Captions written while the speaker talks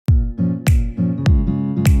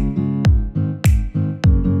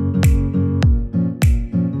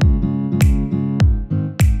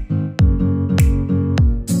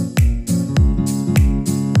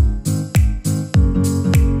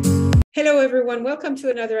everyone. Welcome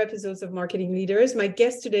to another episode of Marketing Leaders. My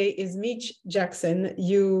guest today is Mitch Jackson.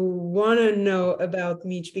 You want to know about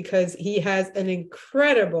Mitch because he has an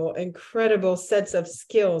incredible sets of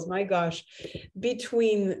skills. My gosh,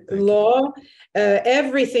 between law,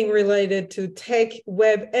 everything related to tech,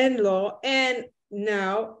 web, and law, and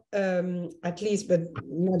now, at least, but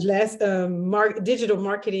not less, digital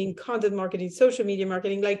marketing, content marketing, social media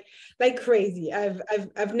marketing, like crazy.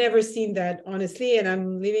 I've never seen that, honestly, and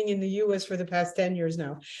I'm living in the US for the past 10 years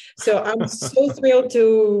now. So I'm so thrilled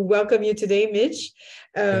to welcome you today, Mitch.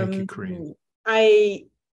 Thank you, Karine. I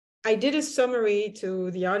did a summary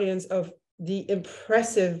to the audience of the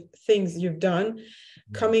impressive things you've done,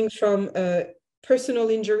 coming from a personal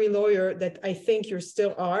injury lawyer that I think you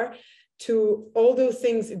still are, to all those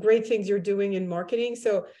things, great things you're doing in marketing.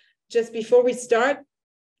 So just before we start,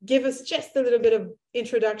 give us just a little bit of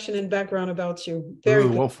introduction and background about you.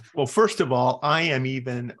 Well, first of all, I am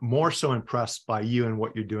even more so impressed by you and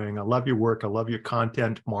what you're doing. I love your work. I love your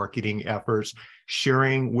content marketing efforts,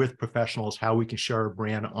 sharing with professionals how we can share our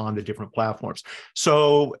brand on the different platforms.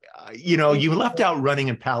 So, you left out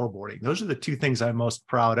running and paddleboarding. Those are the two things I'm most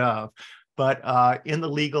proud of. But in the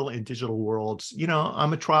legal and digital worlds,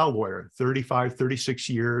 I'm a trial lawyer, 36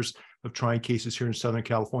 years of trying cases here in Southern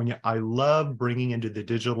California. I love bringing into the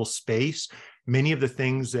digital space many of the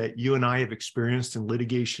things that you and I have experienced in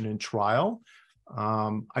litigation and trial.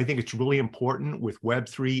 I think it's really important with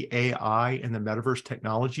Web3, AI, and the Metavers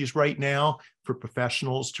technologies right now for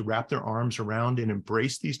professionals to wrap their arms around and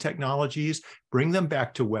embrace these technologies, bring them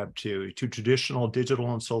back to Web2, to traditional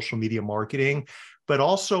digital and social media marketing, but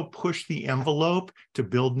also push the envelope to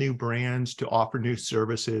build new brands, to offer new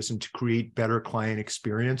services, and to create better client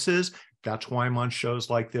experiences. That's why I'm on shows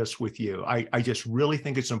like this with you. I just really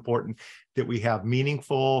think it's important that we have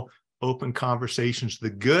meaningful, open conversations, the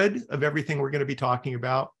good of everything we're going to be talking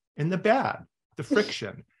about, and the bad, the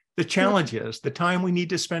friction, the challenges, the time we need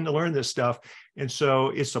to spend to learn this stuff. And so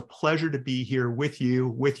it's a pleasure to be here with you,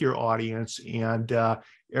 with your audience, and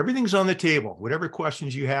everything's on the table. Whatever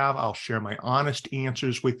questions you have, I'll share my honest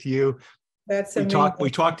answers with you. That's amazing. We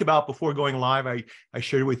talked about before going live, I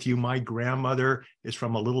shared with you, my grandmother is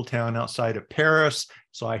from a little town outside of Paris.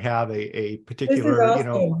 So I have a particular,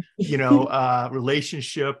 awesome.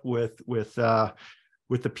 relationship with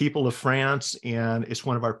the people of France. And it's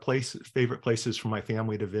one of our favorite places for my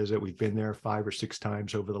family to visit. We've been there 5 or 6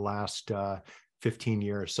 times over the last 15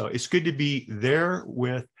 years. So it's good to be there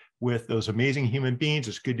with those amazing human beings.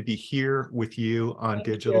 It's good to be here with you on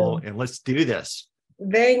digital, and let's do this.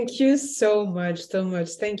 Thank you so much.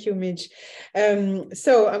 Thank you, Mitch.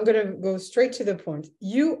 So I'm going to go straight to the point.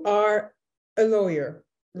 You are a lawyer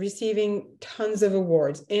receiving tons of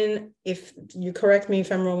awards in, if you correct me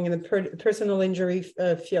if I'm wrong, in the personal injury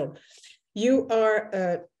field. You are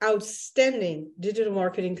an outstanding digital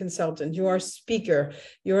marketing consultant. You are a speaker.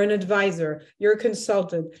 You're an advisor. You're a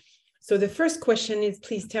consultant. So the first question is,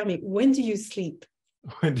 please tell me, when do you sleep?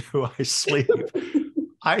 When do I sleep?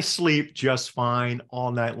 I sleep just fine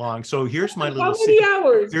all night long. So here's my little secret.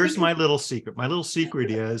 Hours? Here's my little secret. My little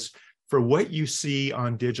secret is, for what you see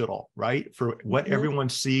on digital, right? For what everyone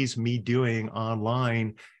sees me doing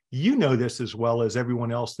online, you know this as well as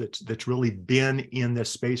everyone else that's really been in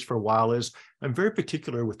this space for a while, is I'm very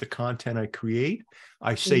particular with the content I create.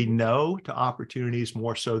 I say no to opportunities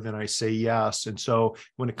more so than I say yes. And so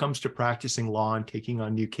when it comes to practicing law and taking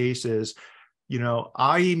on new cases,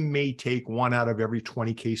 I may take 1 out of every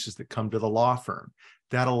 20 cases that come to the law firm.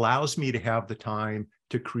 That allows me to have the time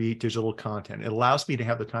to create digital content. It allows me to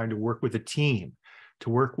have the time to work with a team, to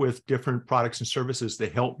work with different products and services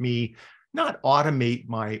that help me not automate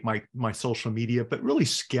my social media, but really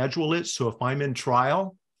schedule it. So if I'm in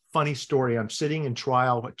trial, funny story, I'm sitting in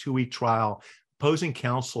trial, a 2-week trial, opposing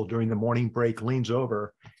counsel during the morning break leans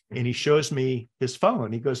over and he shows me his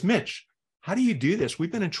phone. He goes, "Mitch, how do you do this?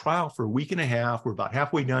 We've been in trial for a week and a half. We're about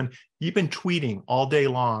halfway done. You've been tweeting all day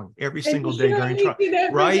long, every single day during trial,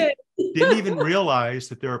 right?" Didn't even realize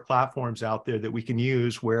that there are platforms out there that we can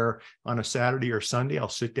use where on a Saturday or Sunday, I'll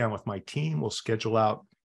sit down with my team. We'll schedule out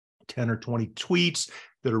 10 or 20 tweets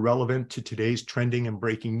that are relevant to today's trending and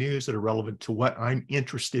breaking news, that are relevant to what I'm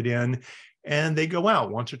interested in. And they go out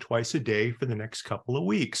once or twice a day for the next couple of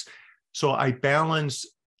weeks. So I balance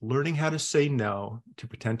learning how to say no to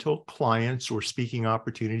potential clients or speaking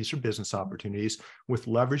opportunities or business opportunities with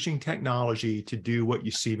leveraging technology to do what you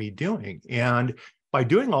see me doing. And by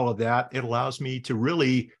doing all of that, it allows me to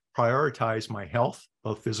really prioritize my health,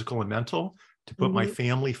 both physical and mental, to put my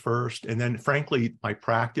family first. And then frankly, my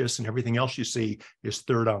practice and everything else you see is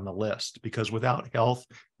third on the list, because without health,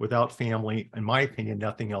 without family, in my opinion,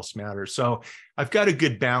 nothing else matters. So I've got a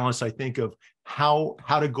good balance, I think, of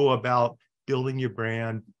how to go about building your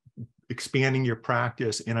brand, expanding your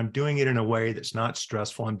practice. And I'm doing it in a way that's not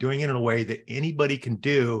stressful. I'm doing it in a way that anybody can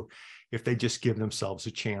do if they just give themselves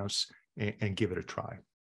a chance and give it a try.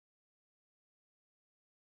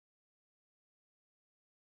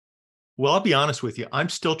 Well, I'll be honest with you. I'm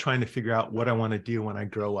still trying to figure out what I want to do when I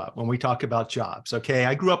grow up. When we talk about jobs, okay,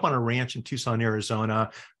 I grew up on a ranch in Tucson,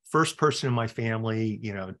 Arizona. First person in my family,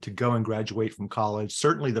 to go and graduate from college.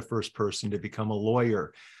 Certainly the first person to become a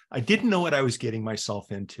lawyer. I didn't know what I was getting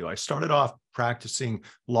myself into. I started off practicing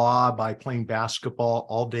law by playing basketball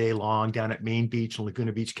all day long down at Main Beach in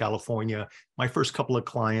Laguna Beach, California. My first couple of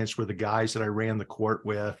clients were the guys that I ran the court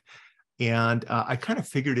with. And I kind of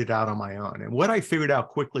figured it out on my own. And what I figured out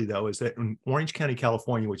quickly, though, is that in Orange County,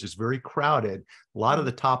 California, which is very crowded, a lot of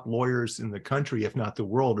the top lawyers in the country, if not the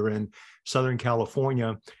world, are in Southern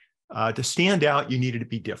California. To stand out, you needed to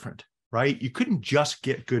be different, right? You couldn't just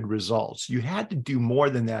get good results. You had to do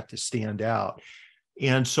more than that to stand out.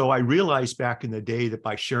 And so I realized back in the day that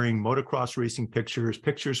by sharing motocross racing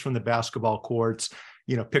pictures from the basketball courts,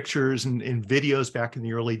 pictures and videos back in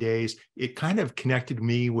the early days, it kind of connected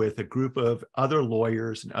me with a group of other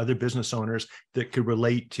lawyers and other business owners that could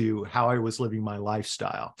relate to how I was living my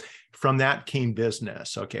lifestyle. From that came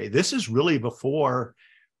business. Okay, this is really before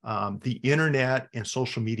the internet and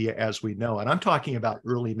social media as we know it. I'm talking about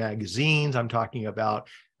early magazines. I'm talking about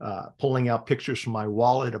pulling out pictures from my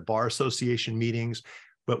wallet at bar association meetings.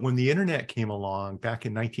 But when the internet came along back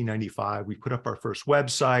in 1995, we put up our first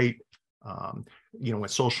website. When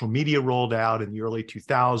social media rolled out in the early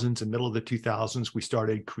 2000s and middle of the 2000s, we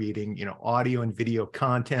started creating, audio and video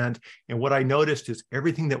content. And what I noticed is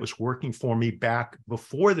everything that was working for me back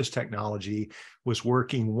before this technology was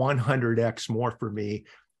working 100x more for me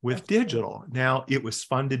with digital. Now, it was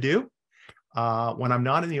fun to do. When I'm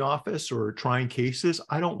not in the office or trying cases,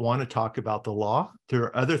 I don't want to talk about the law. There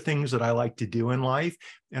are other things that I like to do in life.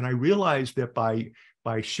 And I realized that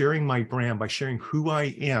by sharing my brand, by sharing who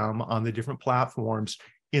I am on the different platforms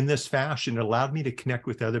in this fashion, it allowed me to connect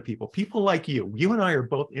with other people. People like you. You and I are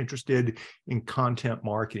both interested in content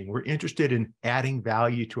marketing. We're interested in adding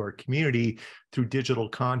value to our community through digital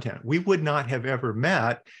content. We would not have ever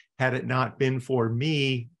met had it not been for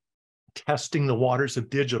me testing the waters of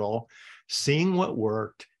digital, seeing what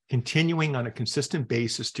worked, continuing on a consistent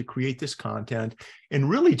basis to create this content, and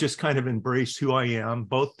really just kind of embrace who I am,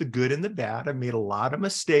 both the good and the bad. I made a lot of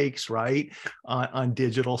mistakes, right, on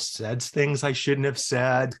digital, said things I shouldn't have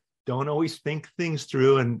said, don't always think things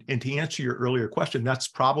through. And to answer your earlier question, that's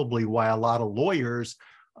probably why a lot of lawyers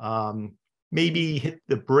maybe hit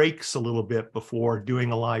the brakes a little bit before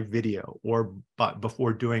doing a live video or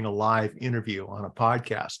before doing a live interview on a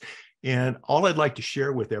podcast. And all I'd like to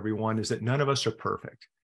share with everyone is that none of us are perfect.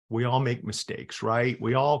 We all make mistakes, right?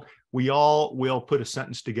 We all will put a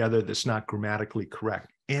sentence together that's not grammatically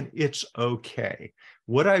correct, and it's okay.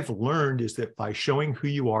 What I've learned is that by showing who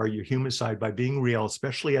you are, your human side, by being real,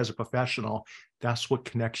 especially as a professional, that's what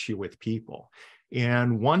connects you with people.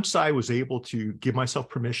 And once I was able to give myself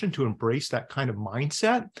permission to embrace that kind of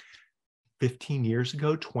mindset, 15 years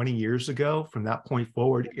ago, 20 years ago, from that point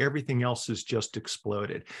forward, everything else has just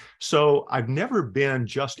exploded. So I've never been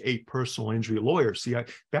just a personal injury lawyer. See,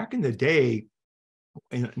 back in the day,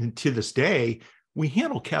 and to this day, we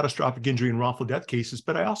handle catastrophic injury and wrongful death cases,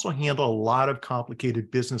 but I also handle a lot of complicated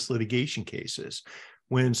business litigation cases.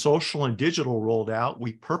 When social and digital rolled out,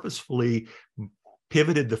 we purposefully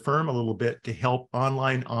pivoted the firm a little bit to help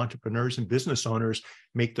online entrepreneurs and business owners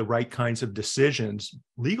make the right kinds of decisions,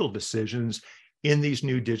 legal decisions, in these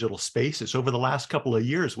new digital spaces. Over the last couple of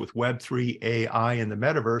years with Web3, AI, and the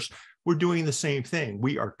Metaverse, we're doing the same thing.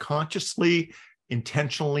 We are consciously,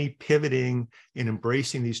 intentionally pivoting and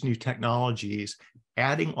embracing these new technologies,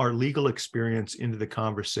 adding our legal experience into the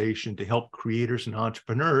conversation to help creators and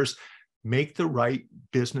entrepreneurs make the right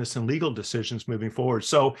business and legal decisions moving forward.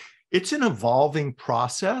 So it's an evolving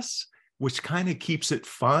process, which kind of keeps it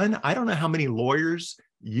fun. I don't know how many lawyers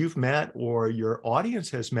you've met or your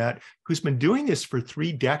audience has met who's been doing this for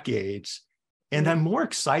 3 decades. And I'm more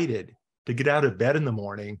excited to get out of bed in the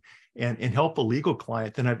morning and help a legal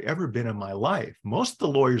client than I've ever been in my life. Most of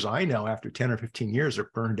the lawyers I know after 10 or 15 years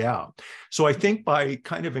are burned out. So I think by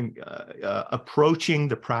kind of approaching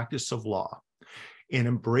the practice of law and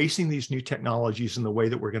embracing these new technologies in the way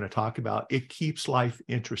that we're going to talk about, it keeps life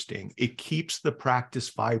interesting. It keeps the practice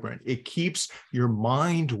vibrant. It keeps your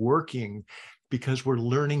mind working because we're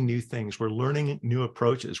learning new things. We're learning new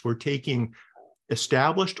approaches. We're taking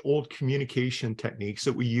established old communication techniques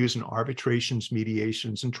that we use in arbitrations,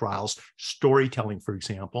 mediations, and trials, storytelling, for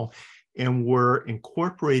example, and we're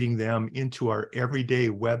incorporating them into our everyday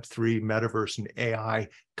Web3, Metaverse, and AI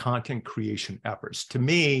content creation efforts. To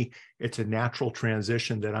me, it's a natural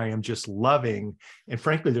transition that I am just loving. And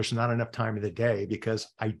frankly, there's not enough time in the day because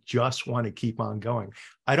I just want to keep on going.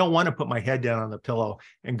 I don't want to put my head down on the pillow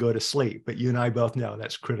and go to sleep, but you and I both know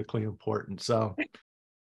that's critically important. So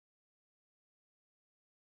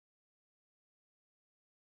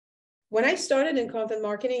when I started in content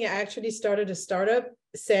marketing, I actually started a startup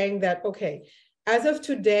saying that, okay, as of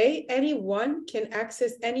today, anyone can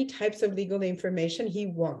access any types of legal information he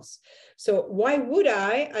wants. So why would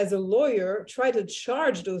I, as a lawyer, try to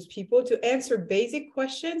charge those people to answer basic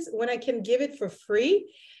questions when I can give it for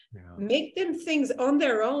free? Yeah. Make them things on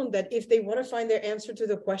their own that if they want to find their answer to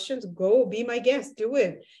the questions, go be my guest, do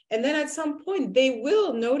it. And then at some point, they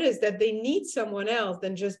will notice that they need someone else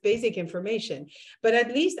than just basic information. But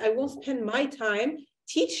at least I won't spend my time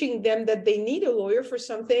teaching them that they need a lawyer for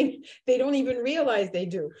something they don't even realize they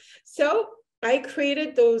do. So I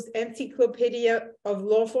created those encyclopedia of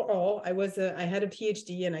law for all. I had a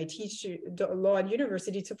PhD and I teach law at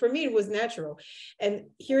university. So for me, it was natural. And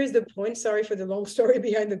here's the point. Sorry for the long story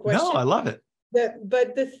behind the question. No, I love it.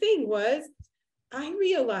 But the thing was, I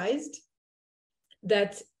realized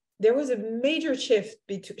that there was a major shift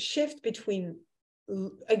between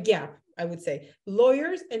a gap, I would say,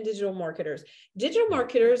 lawyers and digital marketers. Digital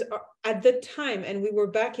marketers are, at the time, and we were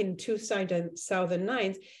back in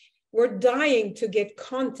 2009, were dying to get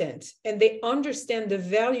content, and they understand the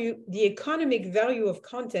value, the economic value of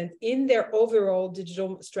content in their overall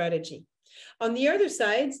digital strategy. On the other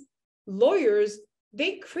side, lawyers,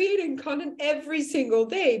 they creating content every single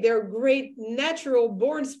day. They're great natural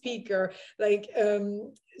born speaker, like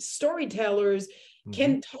storytellers,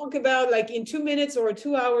 can talk about like in 2 minutes or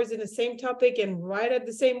 2 hours in the same topic and write it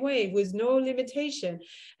the same way with no limitation.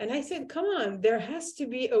 And I said, come on, there has to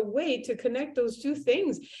be a way to connect those two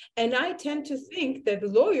things. And I tend to think that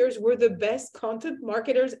lawyers were the best content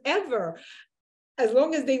marketers ever, as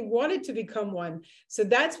long as they wanted to become one. So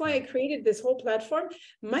that's why I created this whole platform.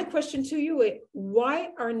 My question to you is, why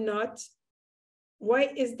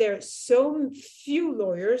is there so few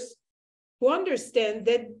lawyers who understand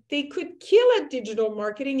that they could kill at digital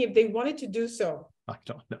marketing if they wanted to do so? I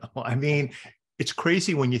don't know. I mean, it's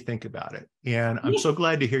crazy when you think about it. And I'm so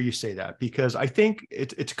glad to hear you say that, because I think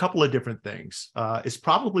it's a couple of different things. It's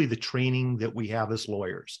probably the training that we have as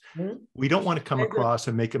lawyers. We don't want to come across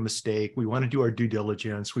and make a mistake. We want to do our due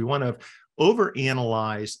diligence. We want to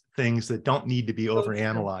overanalyze things that don't need to be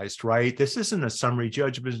overanalyzed, right? This isn't a summary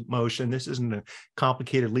judgment motion. This isn't a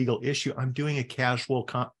complicated legal issue. I'm doing a casual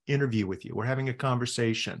interview with you. We're having a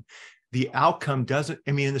conversation. The outcome doesn't,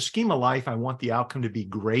 I mean, in the scheme of life, I want the outcome to be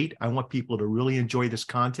great. I want people to really enjoy this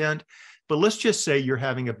content. But let's just say you're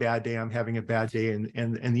having a bad day, I'm having a bad day, and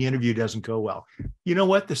the interview doesn't go well. You know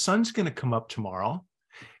what? The sun's going to come up tomorrow.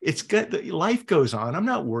 It's good. Life goes on. I'm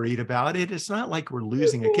not worried about it. It's not like we're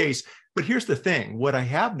losing a case. But here's the thing. What I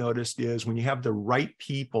have noticed is when you have the right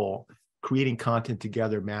people creating content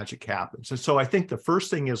together, magic happens. And so I think the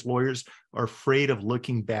first thing is lawyers are afraid of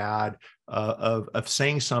looking bad, of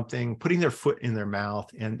saying something, putting their foot in their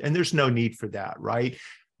mouth. And there's no need for that, right?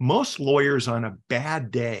 Most lawyers on a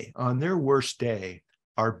bad day, on their worst day,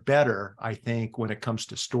 are better, I think, when it comes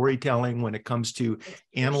to storytelling, when it comes to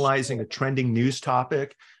analyzing a trending news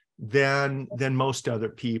topic, than most other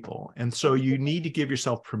people. And so you need to give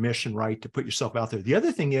yourself permission, right, to put yourself out there. The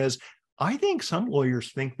other thing is, I think some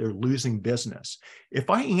lawyers think they're losing business.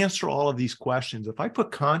 If I answer all of these questions, if I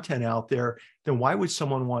put content out there, then why would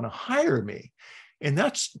someone want to hire me? And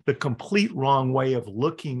that's the complete wrong way of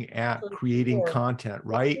looking at creating content,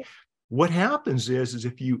 right? What happens is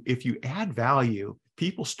if you add value,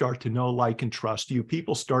 people start to know, like, and trust you.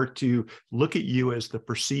 People start to look at you as the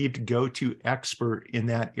perceived go-to expert in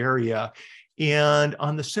that area. And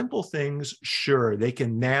on the simple things, sure, they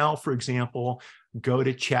can now, for example, go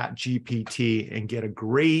to chatGPT and get a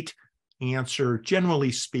great answer,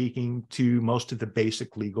 generally speaking, to most of the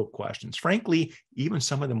basic legal questions. Frankly, even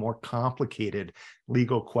some of the more complicated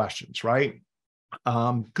legal questions, right?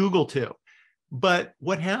 Google too. But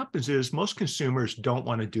what happens is most consumers don't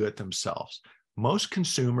want to do it themselves. Most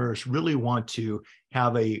consumers really want to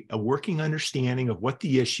have a working understanding of what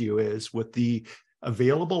the issue is, what the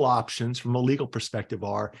available options from a legal perspective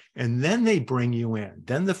are, and then they bring you in.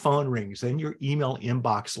 Then the phone rings, then your email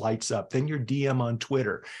inbox lights up, then your DM on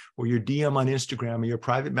Twitter or your DM on Instagram or your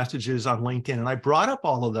private messages on LinkedIn. And I brought up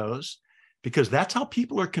all of those because that's how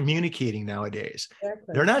people are communicating nowadays.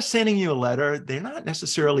 Exactly. They're not sending you a letter. They're not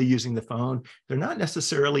necessarily using the phone. They're not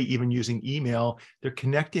necessarily even using email. They're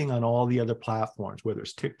connecting on all the other platforms, whether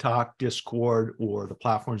it's TikTok, Discord, or the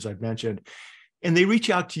platforms I've mentioned. And they reach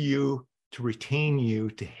out to you to retain you,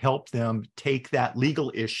 to help them take that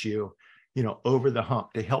legal issue, over the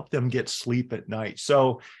hump, to help them get sleep at night.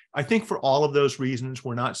 So I think for all of those reasons,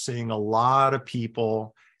 we're not seeing a lot of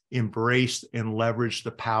people embrace and leverage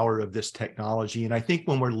the power of this technology. And I think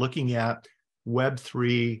when we're looking at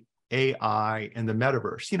Web3, AI, and the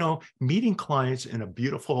metaverse, meeting clients in a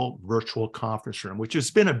beautiful virtual conference room, which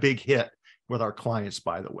has been a big hit with our clients,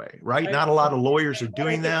 by the way, right? Not a lot of lawyers are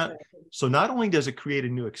doing that. So not only does it create a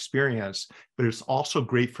new experience, but it's also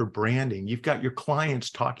great for branding. You've got your clients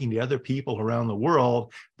talking to other people around the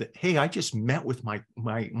world that, hey, I just met with my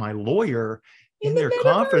lawyer in their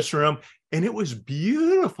conference room, and it was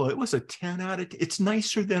beautiful. It was a 10 out of 10. It's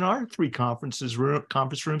nicer than our 3 conference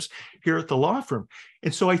rooms here at the law firm.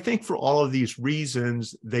 And so I think for all of these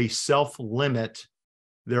reasons, they self-limit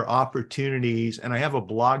their opportunities. And I have a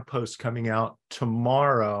blog post coming out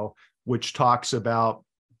tomorrow, which talks about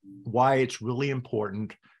why it's really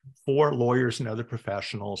important for lawyers and other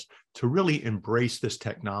professionals to really embrace this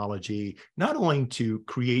technology, not only to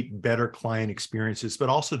create better client experiences, but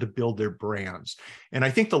also to build their brands. And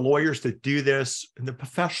I think the lawyers that do this, and the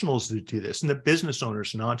professionals that do this, and the business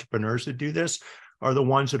owners and entrepreneurs that do this are the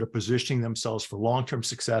ones that are positioning themselves for long-term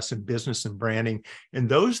success in business and branding. And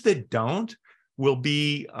those that don't will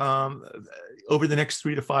be, over the next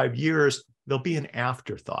 3 to 5 years, they'll be an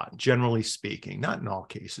afterthought, generally speaking, not in all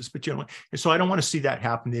cases, but generally. And so I don't want to see that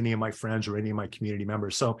happen to any of my friends or any of my community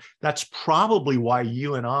members. So that's probably why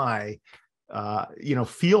you and I,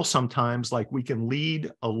 feel sometimes like we can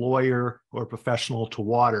lead a lawyer or a professional to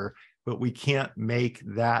water, but we can't make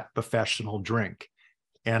that professional drink.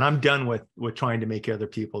 And I'm done with trying to make other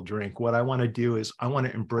people drink. What I want to do is I want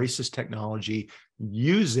to embrace this technology,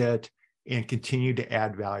 use it, and continue to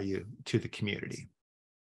add value to the community.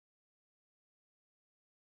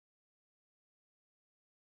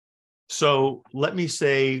 So let me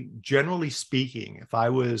say, generally speaking, if I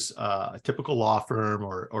was a typical law firm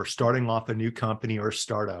or starting off a new company or a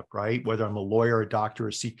startup, right, whether I'm a lawyer, a doctor,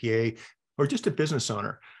 a CPA, or just a business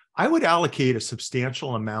owner, I would allocate a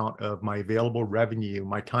substantial amount of my available revenue,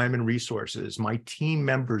 my time and resources, my team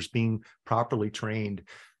members being properly trained,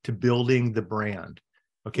 to building the brand,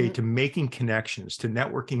 okay, to making connections, to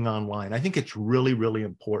networking online. I think it's really, really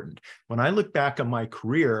important. When I look back on my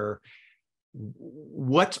career,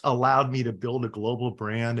 what's allowed me to build a global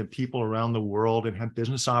brand and people around the world and have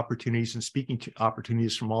business opportunities and speaking to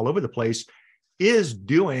opportunities from all over the place is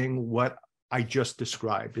doing what I just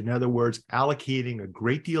described. In other words, allocating a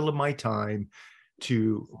great deal of my time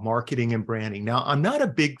to marketing and branding. Now, I'm not a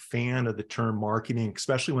big fan of the term marketing,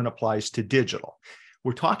 especially when it applies to digital.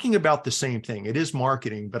 We're talking about the same thing. It is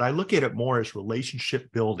marketing, but I look at it more as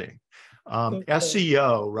relationship building.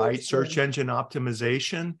 SEO, right? Search engine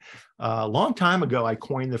optimization. A long time ago, I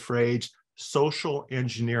coined the phrase social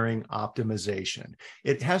engineering optimization.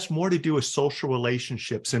 It has more to do with social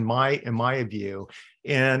relationships in my view.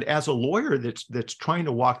 And as a lawyer that's trying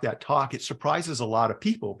to walk that talk, it surprises a lot of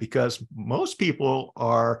people because most people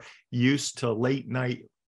are used to late night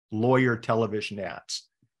lawyer television ads,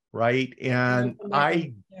 right? And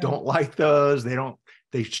I don't like those. They don't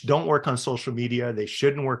work on social media. They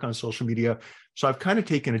shouldn't work on social media. So I've kind of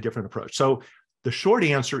taken a different approach. So the short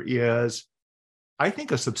answer is, I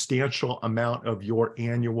think a substantial amount of your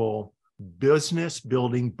annual business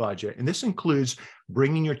building budget, and this includes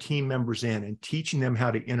bringing your team members in and teaching them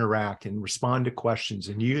how to interact and respond to questions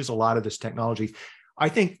and use a lot of this technology. I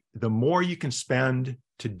think the more you can spend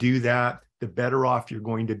to do that, the better off you're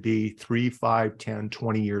going to be 3, 5, 10,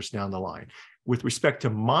 20 years down the line. With respect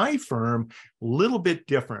to my firm, a little bit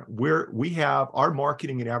different. We have our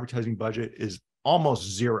marketing and advertising budget is almost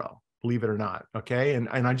zero, believe it or not. Okay. And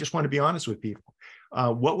I just want to be honest with people.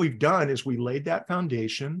 What we've done is we laid that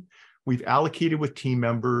foundation. We've allocated with team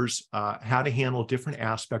members how to handle different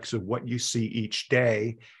aspects of what you see each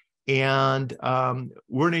day. And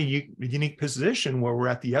we're in a unique position where we're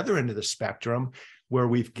at the other end of the spectrum, where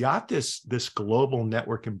we've got this global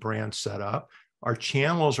network and brand set up. Our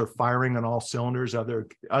channels are firing on all cylinders, other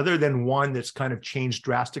than one that's kind of changed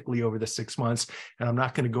drastically over the 6 months. And I'm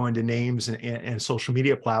not going to go into names and social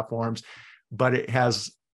media platforms, but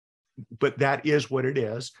that is what it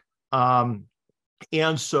is.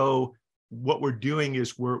 And so what we're doing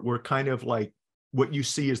is we're kind of like, what you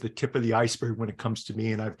see is the tip of the iceberg when it comes to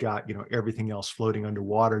me, and I've got everything else floating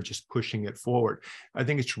underwater, just pushing it forward. I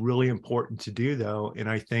think it's really important to do, though, and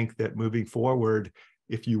I think that moving forward,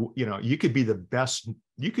 if you could be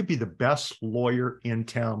the best lawyer in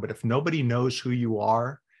town, but if nobody knows who you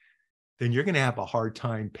are, then you're going to have a hard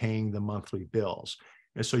time paying the monthly bills.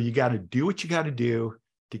 And so you got to do what you got to do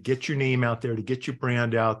to get your name out there, to get your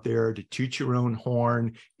brand out there, to toot your own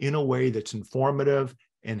horn in a way that's informative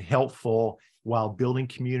and helpful while building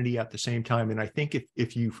community at the same time. And I think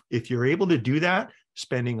if you're able to do that,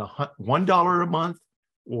 spending $1 a month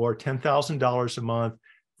or $10,000 a month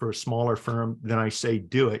for a smaller firm, then I say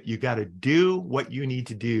do it. You got to do what you need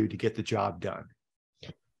to do to get the job done.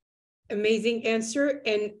 Amazing answer.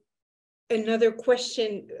 And another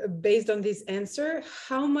question based on this answer,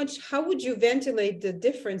 how would you ventilate the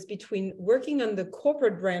difference between working on the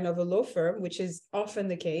corporate brand of a law firm, which is often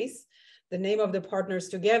the case, the name of the partners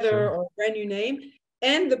together, sure, or a brand new name,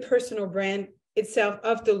 and the personal brand itself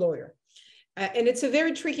of the lawyer? And it's a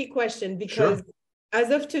very tricky question because sure,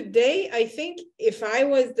 as of today, I think if I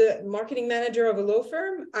was the marketing manager of a law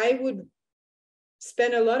firm, I would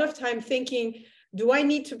spend a lot of time thinking, do I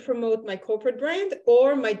need to promote my corporate brand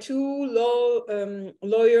or my two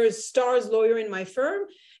lawyers, stars lawyer in my firm,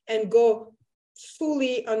 and go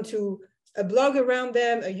fully onto a blog around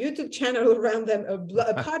them, a YouTube channel around them, a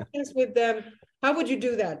podcast with them? How would you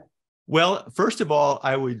do that? Well, first of all,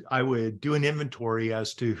 I would do an inventory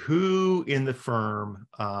as to who in the firm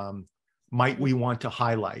might we want to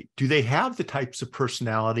highlight. Do they have the types of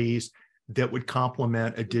personalities that would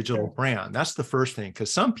complement a digital brand? That's the first thing,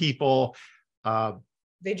 because some people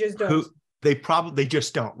they just don't. They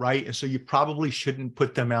just don't, right? And so you probably shouldn't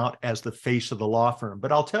put them out as the face of the law firm.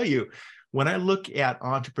 But I'll tell you, when I look at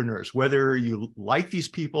entrepreneurs, whether you like these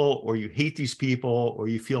people or you hate these people or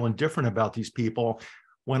you feel indifferent about these people,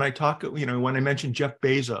 when I mention Jeff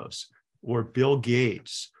Bezos or Bill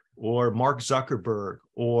Gates or Mark Zuckerberg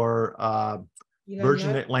or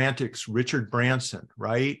Virgin Atlantic's Richard Branson,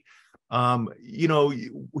 right?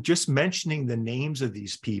 Just mentioning the names of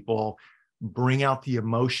these people bring out the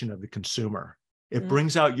emotion of the consumer. It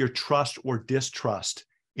brings out your trust or distrust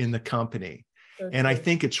in the company. Okay. And I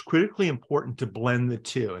think it's critically important to blend the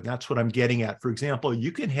two. And that's what I'm getting at. For example,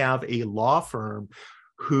 you can have a law firm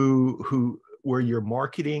where you're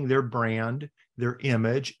marketing their brand, their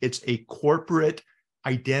image. It's a corporate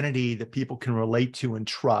identity that people can relate to and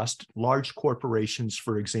trust. Large corporations,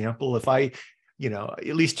 for example, if I,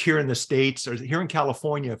 at least here in the States or here in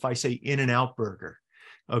California, if I say In-N-Out Burger,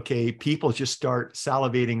 okay, people just start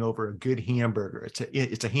salivating over a good hamburger.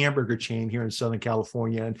 It's a hamburger chain here in Southern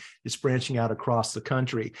California, and it's branching out across the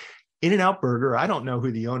country. In-N-Out Burger, I don't know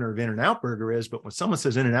who the owner of In-N-Out Burger is, but when someone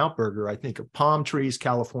says In-N-Out Burger, I think of palm trees,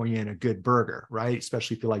 California, and a good burger, right?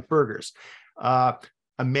 Especially if you like burgers.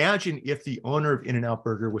 Imagine if the owner of In-N-Out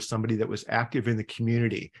Burger was somebody that was active in the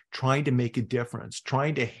community, trying to make a difference,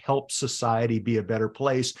 trying to help society be a better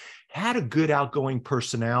place, had a good outgoing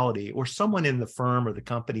personality, or someone in the firm or the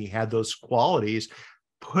company had those qualities.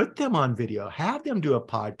 Put them on video, have them do a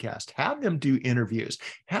podcast, have them do interviews,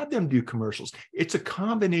 have them do commercials. It's a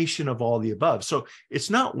combination of all the above. So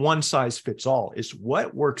it's not one size fits all. It's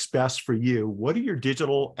what works best for you. What are your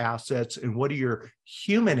digital assets and what are your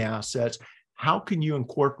human assets? How can you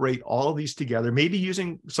incorporate all of these together? Maybe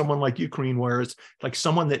using someone like you, Karine, where it's like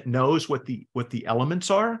someone that knows what the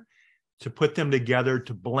elements are, to put them together,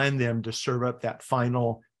 to blend them, to serve up that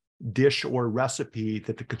final dish or recipe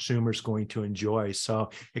that the consumer is going to enjoy.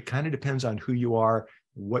 So it kind of depends on who you are,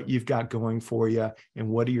 what you've got going for you, and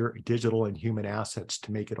what are your digital and human assets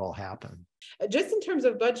to make it all happen. Just in terms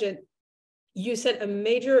of budget, you said a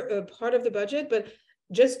major part of the budget, but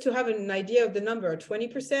just to have an idea of the number,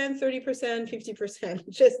 20%, 30%, 50%,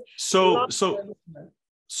 just So,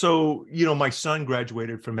 my son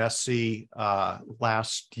graduated from SC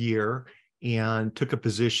last year and took a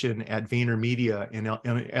position at VaynerMedia in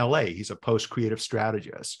LA. He's a post-creative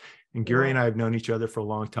strategist. And Gary and I have known each other for a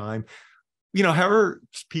long time. However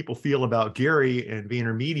people feel about Gary and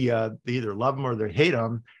VaynerMedia, they either love him or they hate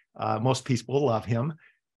him. Most people love him.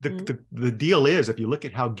 The deal is, if you look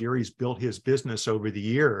at how Gary's built his business over the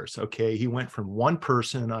years, okay, he went from one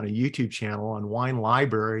person on a YouTube channel on Wine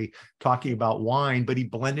Library talking about wine, but he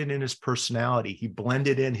blended in his personality. He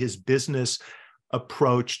blended in his business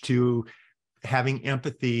approach to having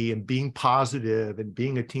empathy and being positive and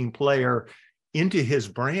being a team player into his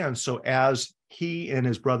brand. So as he and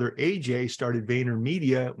his brother AJ started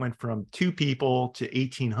VaynerMedia, it went from 2 people to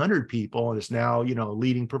 1,800 people and is now, a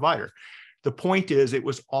leading provider. The point is, it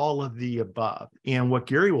was all of the above. And what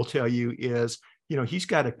Gary will tell you is, he's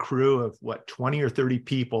got a crew of 20 or 30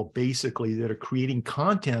 people basically that are creating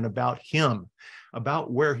content about him,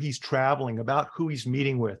 about where he's traveling, about who he's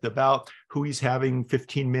meeting with, about who he's having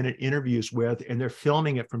 15-minute interviews with, and they're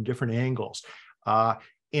filming it from different angles.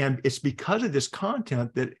 And it's because of this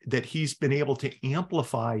content that he's been able to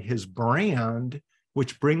amplify his brand,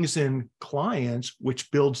 which brings in clients,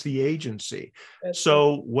 which builds the agency.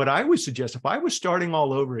 So what I would suggest, if I was starting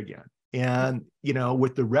all over again, and,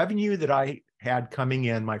 with the revenue that I had coming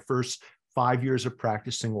in my first 5 years of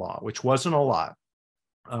practicing law, which wasn't a lot,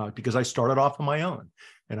 because I started off on my own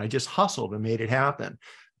and I just hustled and made it happen.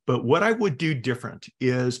 But what I would do different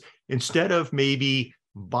is, instead of maybe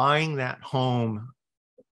buying that home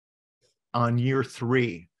on year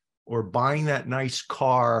 3, or buying that nice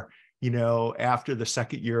car, after the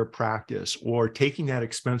second year of practice, or taking that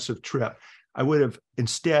expensive trip, I would have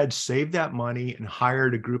instead saved that money and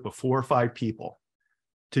hired a group of 4 or 5 people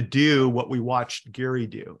to do what we watched Gary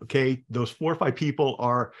do. Okay. Those 4 or 5 people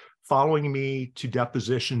are following me to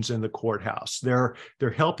depositions in the courthouse. They're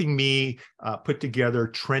helping me put together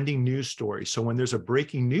trending news stories. So when there's a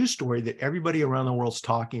breaking news story that everybody around the world's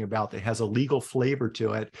talking about that has a legal flavor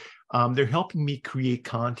to it, they're helping me create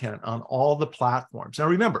content on all the platforms. Now,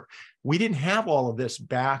 remember, we didn't have all of this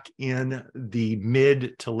back in the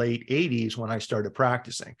mid to late 80s when I started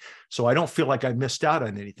practicing. So I don't feel like I missed out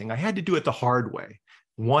on anything. I had to do it the hard way,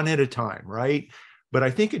 one at a time, right? But I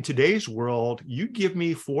think in today's world, you give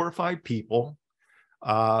me 4 or 5 people.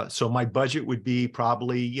 So my budget would be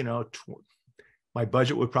probably, my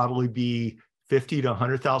budget would probably be $50,000 to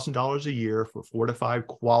 $100,000 a year for 4 to 5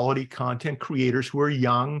 quality content creators who are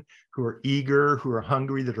young, who are eager, who are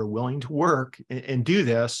hungry, that are willing to work and do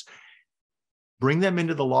this. Bring them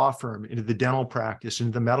into the law firm, into the dental practice,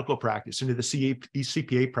 into the medical practice, into the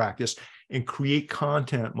CPA practice, and create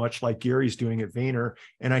content much like Gary's doing at Vayner.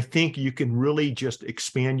 And I think you can really just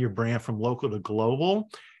expand your brand from local to global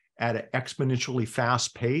at an exponentially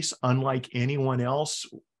fast pace, unlike anyone else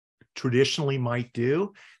traditionally might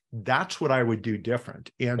do. That's what I would do different.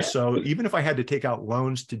 And so even if I had to take out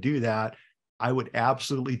loans to do that, I would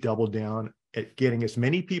absolutely double down at getting as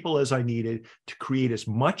many people as I needed to create as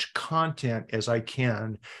much content as I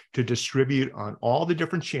can to distribute on all the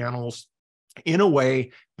different channels in a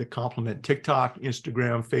way that complement TikTok,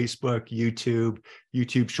 Instagram, Facebook,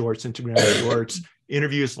 YouTube Shorts, Instagram Shorts,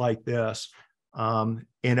 interviews like this. And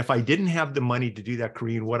if I didn't have the money to do that,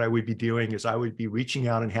 Karine, what I would be doing is I would be reaching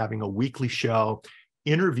out and having a weekly show,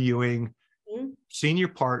 interviewing senior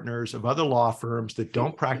partners of other law firms that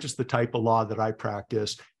don't practice the type of law that I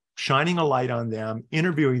practice, shining a light on them,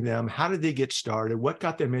 interviewing them. How did they get started? What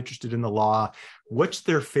got them interested in the law? What's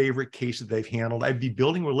their favorite case that they've handled? I'd be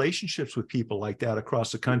building relationships with people like that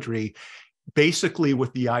across the country, basically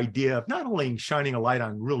with the idea of not only shining a light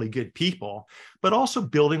on really good people, but also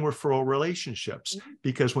building referral relationships.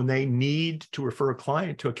 Because when they need to refer a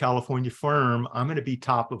client to a California firm, I'm going to be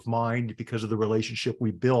top of mind because of the relationship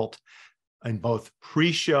we built in both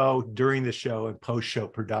pre-show, during the show, and post-show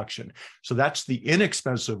production. So that's the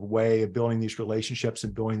inexpensive way of building these relationships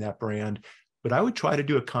and building that brand. But I would try to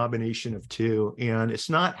do a combination of two. And it's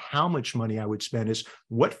not how much money I would spend, is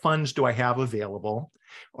what funds do I have available?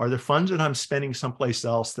 Are there funds that I'm spending someplace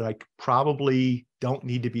else that I probably don't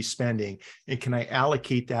need to be spending? And can I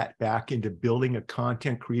allocate that back into building a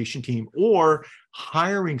content creation team or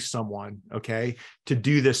hiring someone, okay, to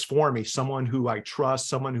do this for me? Someone who I trust,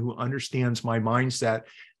 someone who understands my mindset,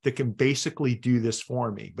 that can basically do this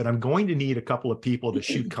for me. But I'm going to need a couple of people to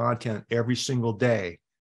shoot content every single day,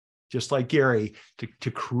 just like Gary,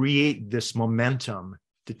 to create this momentum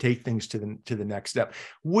to take things to the next step.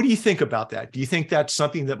 What do you think about that? Do you think that's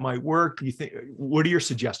something that might work? Do you think, what are your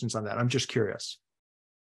suggestions on that? I'm just curious.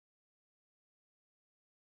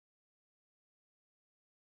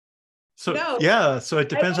 So yeah, so it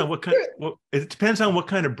depends on what kind. Well, it depends on what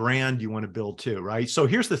kind of brand you want to build too, right? So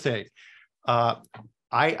here's the thing.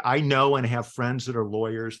 I know and have friends that are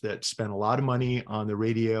lawyers that spend a lot of money on the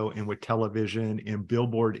radio and with television and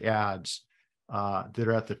billboard ads that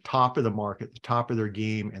are at the top of the market, the top of their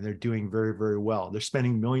game, and they're doing very, very well. They're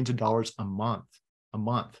spending millions of dollars a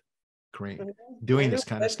month, Karine, doing this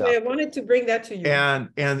kind of stuff. I wanted to bring that to you.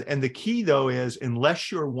 And the key though is,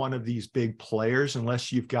 unless you're one of these big players,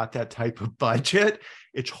 unless you've got that type of budget,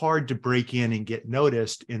 it's hard to break in and get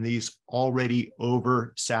noticed in these already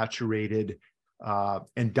oversaturated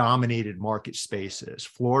and dominated market spaces.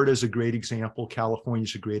 Florida is a great example. California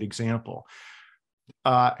is a great example.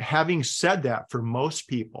 Having said that, for most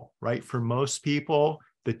people, right, for most people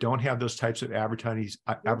that don't have those types of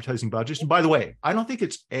advertising budgets, and by the way, I don't think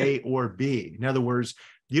it's A or B. In other words,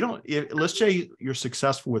 let's say you're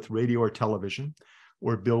successful with radio or television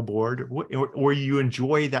or billboard, or you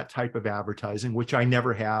enjoy that type of advertising, which I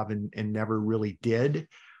never have and never really did.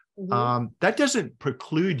 That doesn't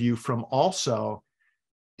preclude you from also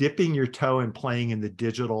dipping your toe and playing in the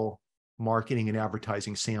digital marketing and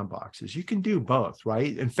advertising sandboxes. You can do both,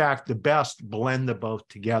 right? In fact, the best blend the both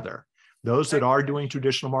together. Those that are doing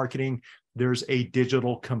traditional marketing, there's a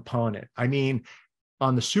digital component. I mean,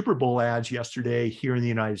 on the Super Bowl ads yesterday here in the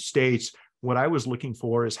United States, what I was looking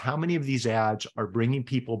for is how many of these ads are bringing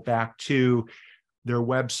people back to their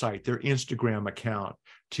website, their Instagram account,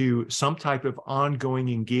 to some type of ongoing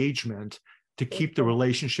engagement to keep the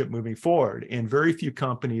relationship moving forward. And very few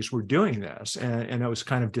companies were doing this. And it was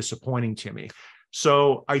kind of disappointing to me.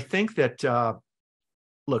 So I think that,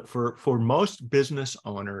 look, for most business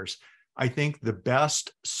owners, I think the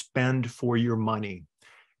best spend for your money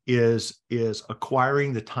is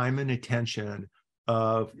acquiring the time and attention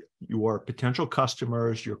of your potential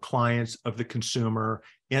customers, your clients, of the consumer,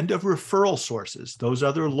 and of referral sources, those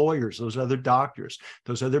other lawyers, those other doctors,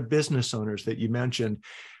 those other business owners that you mentioned,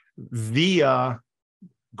 via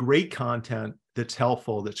great content that's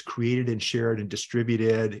helpful, that's created and shared and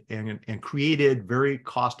distributed and created very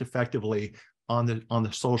cost effectively on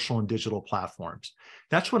the social and digital platforms.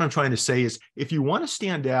 That's what I'm trying to say is, if you want to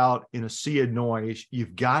stand out in a sea of noise,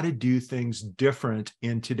 you've got to do things different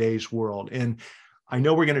in today's world. And I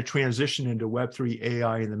know we're going to transition into Web3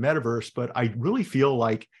 AI and the metaverse, but I really feel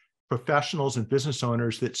like professionals and business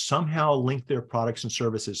owners that somehow link their products and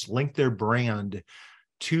services, link their brand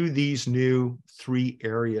to these new 3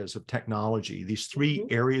 areas of technology, these 3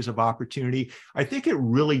 areas of opportunity, I think it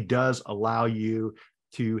really does allow you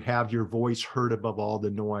to have your voice heard above all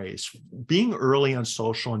the noise. Being early on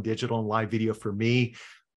social and digital and live video for me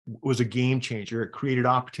was a game changer. It created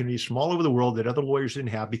opportunities from all over the world that other lawyers didn't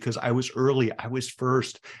have because I was early, I was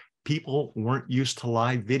first. People weren't used to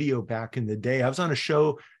live video back in the day. I was on a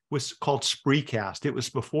show called Spreecast. It was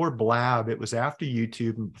before Blab. It was after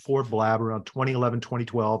YouTube and before Blab, around 2011,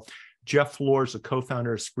 2012. Jeff Flores, the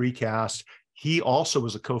co-founder of Spreecast, he also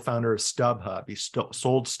was a co-founder of StubHub. He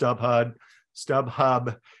sold StubHub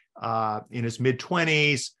in his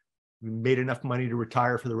mid-20s, made enough money to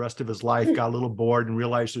retire for the rest of his life, got a little bored and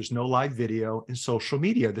realized there's no live video in social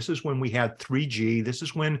media. This is when we had 3G. This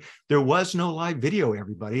is when there was no live video,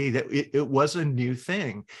 everybody. That it was a new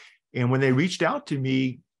thing. And when they reached out to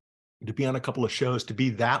me to be on a couple of shows, to be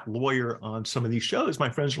that lawyer on some of these shows, my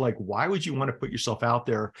friends were like, why would you want to put yourself out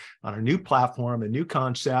there on a new platform, a new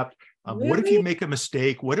concept? Really? What if you make a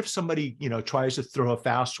mistake? What if somebody, tries to throw a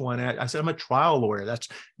fast one at? I said, I'm a trial lawyer.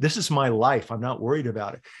 This is my life. I'm not worried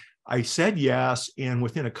about it. I said yes. And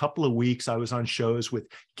within a couple of weeks, I was on shows with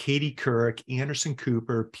Katie Couric, Anderson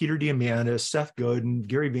Cooper, Peter Diamandis, Seth Godin,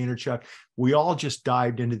 Gary Vaynerchuk. We all just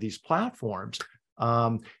dived into these platforms.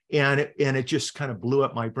 And it just kind of blew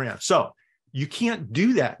up my brand. So you can't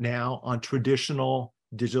do that now on traditional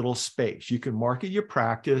digital space. You can market your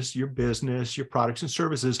practice, your business, your products and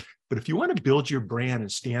services. But if you want to build your brand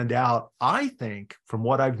and stand out, I think from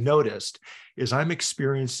what I've noticed is I'm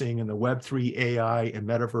experiencing in the Web3 AI and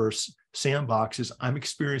Metaverse sandboxes, I'm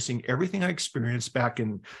experiencing everything I experienced back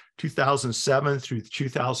in 2007 through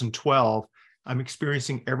 2012. I'm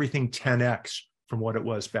experiencing everything 10x from what it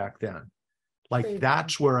was back then.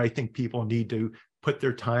 That's where I think people need to put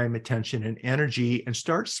their time, attention, and energy and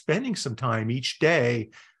start spending some time each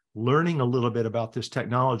day learning a little bit about this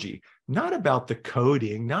technology, not about the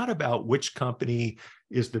coding, not about which company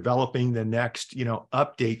is developing the next,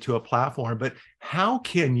 update to a platform, but how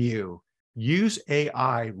can you use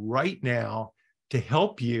AI right now to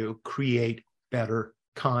help you create better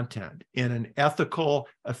content in an ethical,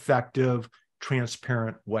 effective,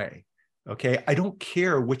 transparent way? Okay, I don't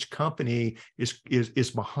care which company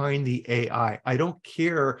is behind the AI. I don't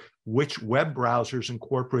care which web browser is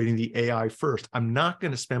incorporating the AI first. I'm not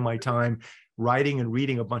going to spend my time writing and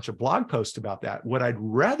reading a bunch of blog posts about that. What I'd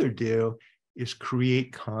rather do is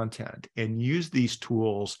create content and use these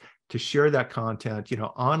tools to share that content,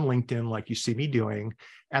 on LinkedIn, like you see me doing,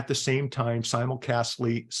 at the same time,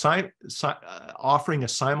 offering a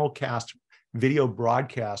simulcast video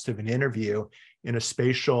broadcast of an interview in a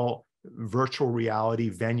spatial virtual reality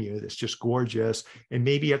venue that's just gorgeous, and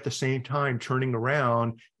maybe at the same time turning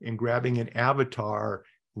around and grabbing an avatar,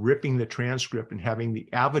 ripping the transcript and having the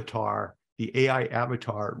AI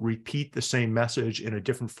avatar repeat the same message in a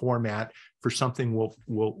different format for something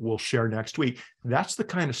we'll share next week. That's the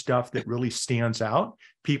kind of stuff that really stands out.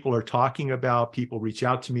 People are talking about, people reach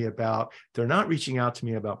out to me about. They're not reaching out to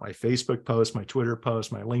me about my Facebook post, my Twitter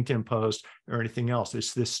post, my LinkedIn post, or anything else.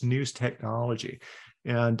 It's this news technology.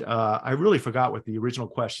 And I really forgot what the original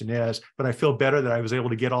question is, but I feel better that I was able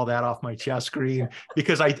to get all that off my chest screen,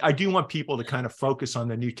 because I do want people to kind of focus on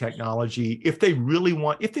the new technology if they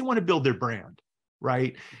want to build their brand,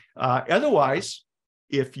 right? Otherwise,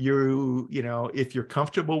 if you're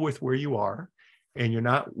comfortable with where you are and you're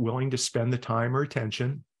not willing to spend the time or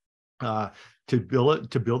attention to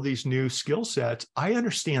build these new skill sets, I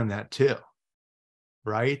understand that too.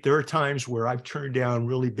 Right? There are times where I've turned down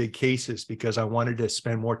really big cases because I wanted to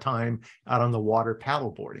spend more time out on the water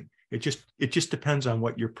paddleboarding. It just depends on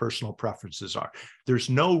what your personal preferences are. There's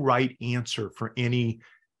no right answer for any,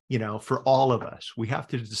 for all of us. We have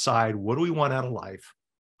to decide, what do we want out of life?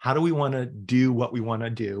 How do we want to do what we want to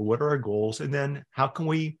do? What are our goals? And then how can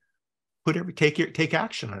we take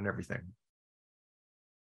action on everything?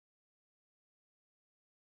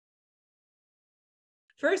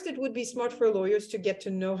 First, it would be smart for lawyers to get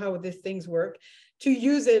to know how these things work, to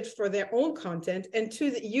use it for their own content, and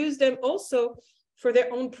to use them also for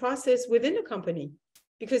their own process within a company.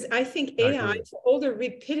 Because I think AI, for all the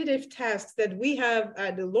repetitive tasks that we have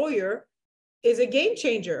as a lawyer, is a game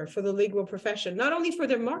changer for the legal profession, not only for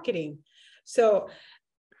their marketing. So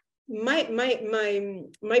my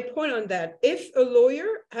point on that, if a lawyer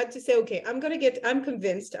had to say, okay, I'm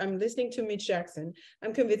convinced, I'm listening to Mitch Jackson,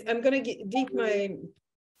 I'm convinced I'm going to deep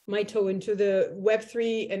my toe into the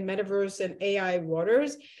Web3 and Metaverse and AI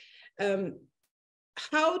waters.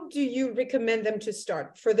 How do you recommend them to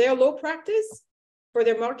start? For their law practice, for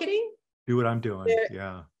their marketing? Do what I'm doing,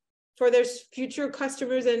 for their future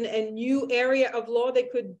customers and new area of law they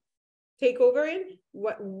could take over in?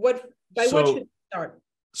 What should they start?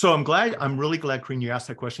 So I'm really glad, Karine, you asked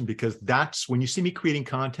that question, because that's when you see me creating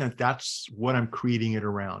content, that's what I'm creating it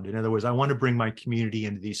around. In other words, I want to bring my community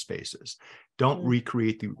into these spaces. Don't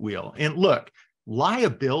recreate the wheel. And look,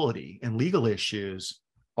 liability and legal issues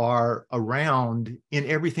are around in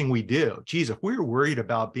everything we do. Geez, if we were worried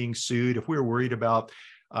about being sued, if we were worried about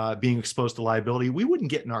being exposed to liability, we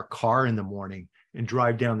wouldn't get in our car in the morning and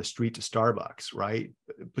drive down the street to Starbucks, right?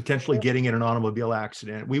 Potentially getting in an automobile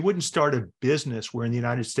accident. We wouldn't start a business where in the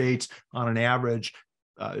United States, on an average,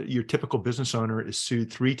 your typical business owner is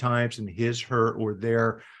sued 3 times in his, her, or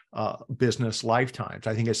their business lifetimes.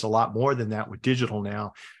 I think it's a lot more than that with digital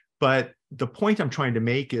now. But the point I'm trying to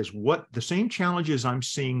make is what the same challenges I'm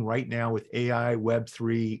seeing right now with AI,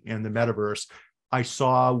 Web3, and the metaverse, I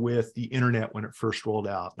saw with the internet when it first rolled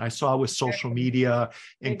out. I saw with social media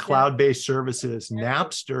and cloud-based services.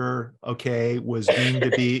 Napster, was deemed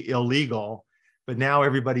to be illegal, but now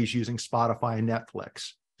everybody's using Spotify and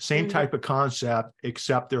Netflix. Same type of concept,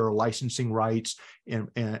 except there are licensing rights and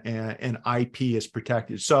IP is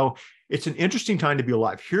protected. So it's an interesting time to be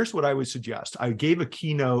alive. Here's what I would suggest. I gave a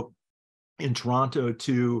keynote in Toronto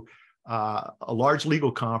to a large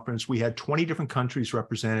legal conference. We had 20 different countries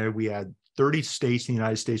represented. We had 30 states in the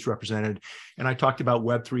United States represented. And I talked about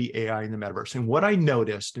Web3, AI, and the metaverse. And what I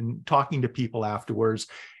noticed in talking to people afterwards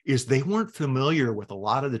is they weren't familiar with a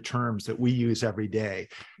lot of the terms that we use every day.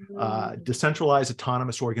 Decentralized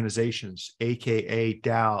autonomous organizations, AKA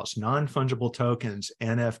DAOs, non-fungible tokens,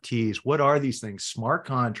 NFTs. What are these things? Smart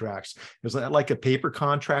contracts. Is that like a paper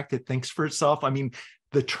contract that thinks for itself? I mean,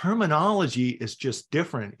 the terminology is just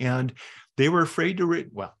different. And they were afraid to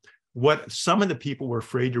what some of the people were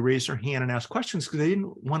afraid to raise their hand and ask questions because they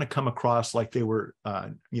didn't want to come across like they were,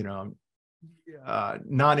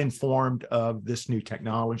 not informed of this new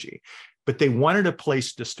technology. But they wanted a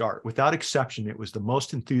place to start. Without exception, it was the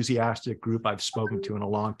most enthusiastic group I've spoken to in a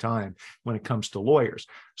long time when it comes to lawyers.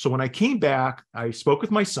 So when I came back, I spoke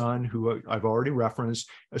with my son, who I've already referenced.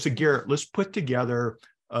 I said, Garrett, let's put together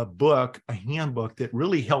a handbook that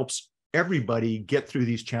really helps everybody get through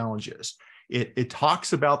these challenges. It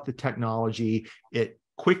talks about the technology. It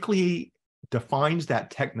quickly defines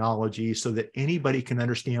that technology so that anybody can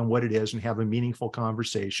understand what it is and have a meaningful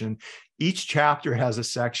conversation. Each chapter has a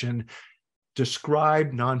section,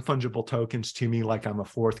 describe non-fungible tokens to me like I'm a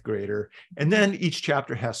 4th grader. And then each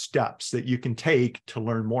chapter has steps that you can take to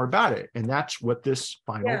learn more about it. And that's what this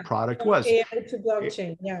final product was. AI to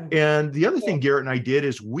blockchain, And the other thing Garrett and I did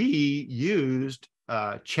is we used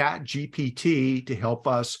ChatGPT to help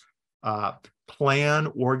us plan,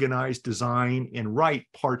 organize, design, and write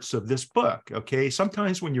parts of this book. Okay.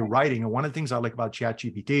 Sometimes when you're writing, and one of the things I like about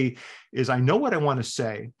ChatGPT is I know what I want to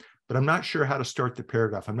say, but I'm not sure how to start the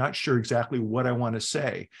paragraph. I'm not sure exactly what I want to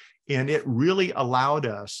say. And it really allowed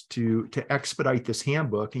us to expedite this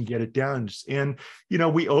handbook and get it done. And,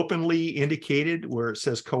 we openly indicated where it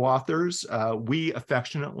says co-authors, we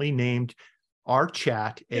affectionately named our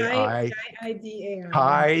chat AI,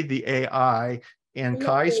 Kai the AI. And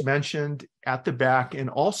Kai's mentioned at the back and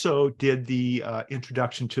also did the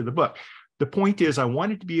introduction to the book. The point is I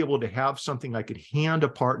wanted to be able to have something I could hand a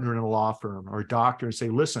partner in a law firm or a doctor and say,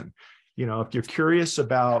 listen, if you're curious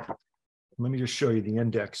about, let me just show you the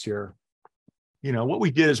index here. what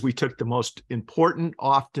we did is we took the most important,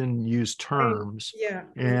 often used terms. Yeah.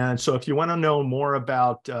 And so if you want to know more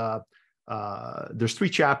about, there's 3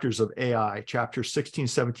 chapters of AI, chapters 16,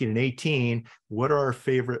 17, and 18. What are our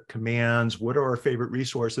favorite commands? What are our favorite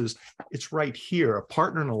resources? It's right here. A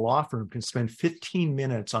partner in a law firm can spend 15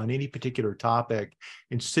 minutes on any particular topic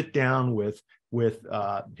and sit down with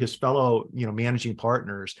his fellow, managing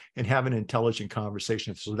partners and have an intelligent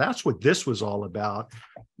conversation. So that's what this was all about.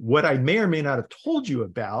 What I may or may not have told you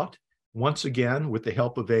about, once again, with the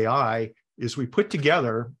help of AI, is we put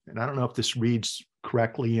together, and I don't know if this reads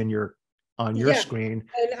correctly on your screen,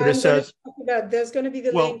 and but it says, there's going to be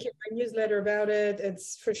the link in my newsletter about it.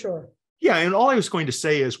 It's for sure. Yeah, and all I was going to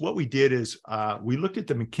say is what we did is we looked at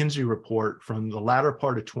the McKinsey report from the latter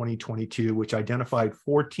part of 2022, which identified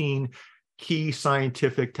 14 key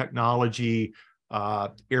scientific technology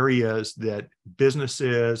areas that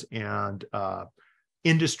businesses and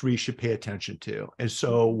industry should pay attention to. And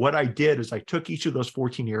so what I did is I took each of those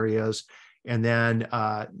 14 areas, and then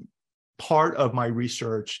part of my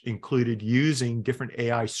research included using different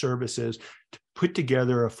AI services to put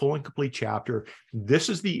together a full and complete chapter. This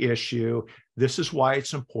is the issue. This is why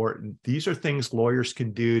it's important. These are things lawyers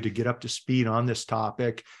can do to get up to speed on this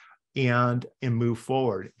topic and move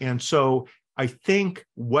forward. And so I think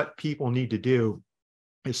what people need to do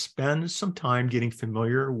is spend some time getting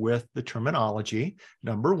familiar with the terminology,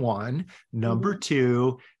 number one. Number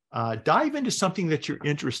two, dive into something that you're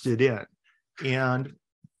interested in. And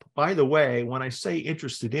by the way, when I say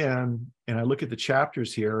interested in, and I look at the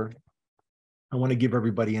chapters here, I want to give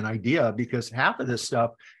everybody an idea, because half of this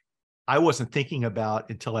stuff I wasn't thinking about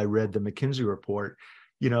until I read the McKinsey report.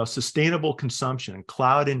 Sustainable consumption,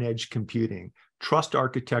 cloud and edge computing, trust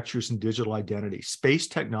architectures and digital identity, space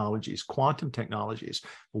technologies, quantum technologies,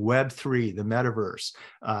 Web3, the Metaverse,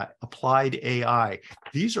 applied AI.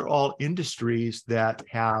 These are all industries that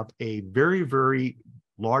have a very, very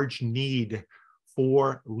large need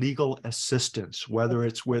for legal assistance, whether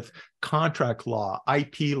it's with contract law,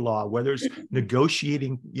 IP law, whether it's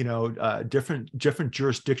negotiating, different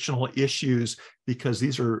jurisdictional issues, because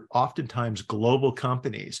these are oftentimes global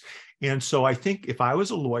companies. And so I think if I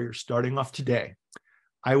was a lawyer starting off today,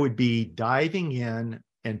 I would be diving in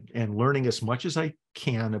and learning as much as I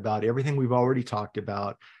can about everything we've already talked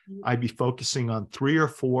about. I'd be focusing on 3 or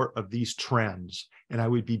 4 of these trends, and I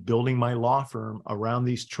would be building my law firm around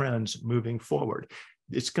these trends moving forward.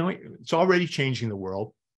 It's already changing the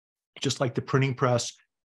world, just like the printing press,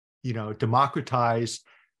 democratized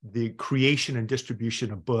the creation and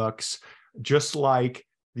distribution of books, just like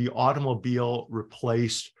the automobile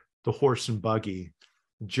replaced the horse and buggy,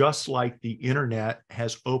 just like the internet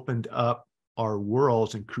has opened up our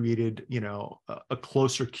worlds and created, a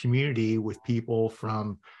closer community with people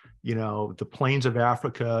from, the plains of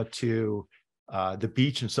Africa to the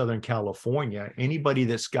beach in Southern California. Anybody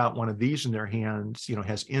that's got one of these in their hands,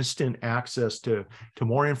 has instant access to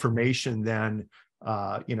more information than,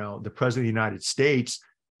 the president of the United States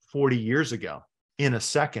 40 years ago in a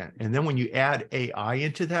second. And then when you add AI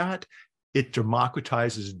into that, it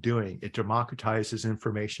democratizes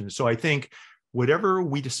information. So I think whatever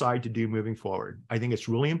we decide to do moving forward, I think it's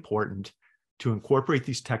really important to incorporate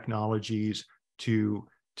these technologies to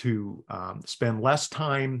spend less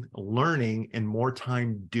time learning and more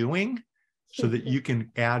time doing, so that you can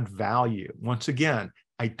add value. Once again,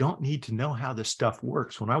 I don't need to know how this stuff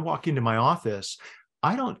works. When I walk into my office,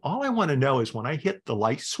 all I want to know is when I hit the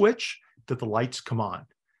light switch, that the lights come on.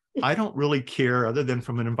 I don't really care, other than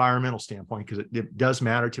from an environmental standpoint, because it does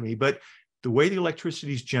matter to me. But the way the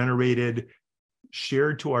electricity is generated,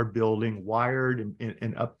 shared to our building, wired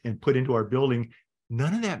and put into our building,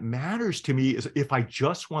 none of that matters to me if I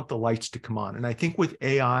just want the lights to come on. And I think with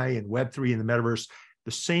AI and Web3 and the Metaverse,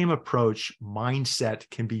 the same approach, mindset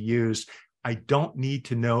can be used. I don't need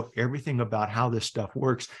to know everything about how this stuff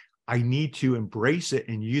works. I need to embrace it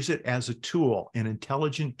and use it as a tool, an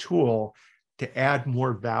intelligent tool, to add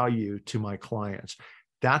more value to my clients.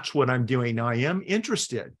 That's what I'm doing. Now, I am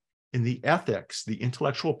interested in the ethics, the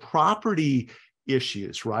intellectual property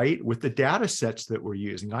issues, right? With the data sets that we're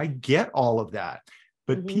using. I get all of that,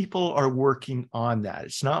 but people are working on that.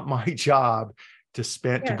 It's not my job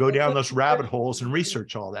to go down those rabbit holes and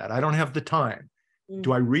research all that. I don't have the time.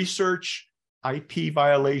 Do I research IP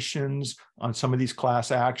violations on some of these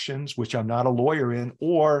class actions, which I'm not a lawyer in,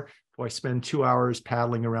 or do I spend 2 hours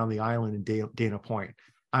paddling around the island in Dana Point?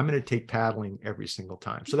 I'm going to take paddling every single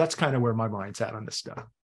time. So that's kind of where my mind's at on this stuff.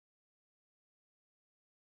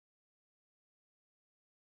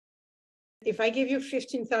 If I give you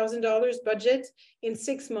 $15,000 budget in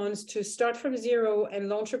 6 months to start from zero and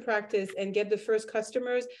launch a practice and get the first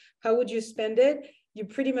customers, how would you spend it? You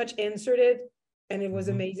pretty much answered it. And it was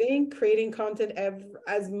amazing, creating content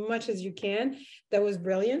as much as you can. That was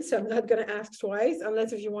brilliant. So I'm not going to ask twice,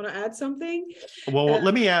 unless if you want to add something. Well,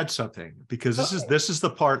 let me add something, because this is the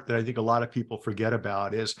part that I think a lot of people forget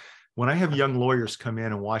about is when I have young lawyers come in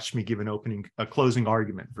and watch me give a closing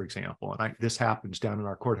argument, for example, and this happens down in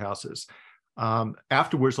our courthouses.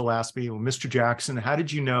 Afterwards, they'll ask me, well, Mr. Jackson, how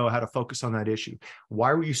did you know how to focus on that issue?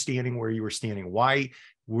 Why were you standing where you were standing? Why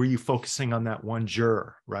were you focusing on that one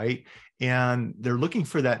juror, right? And they're looking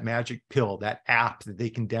for that magic pill, that app that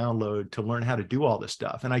they can download to learn how to do all this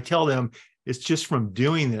stuff. And I tell them it's just from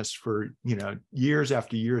doing this for, years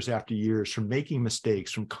after years after years, from making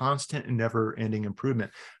mistakes, from constant and never-ending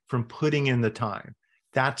improvement, from putting in the time.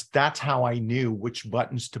 That's how I knew which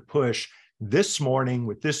buttons to push this morning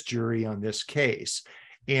with this jury on this case.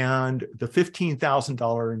 And the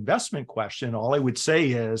 $15,000 investment question, all I would say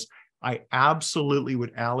is I absolutely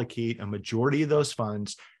would allocate a majority of those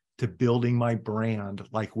funds to building my brand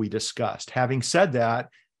like we discussed. Having said that,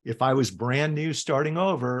 if I was brand new starting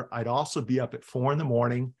over, I'd also be up at 4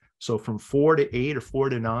 a.m. So from 4 to 8 or 4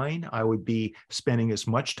 to 9, I would be spending as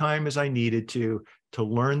much time as I needed to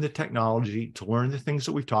learn the technology, to learn the things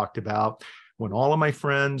that we've talked about. When all of my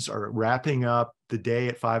friends are wrapping up the day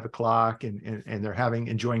at 5 o'clock and they're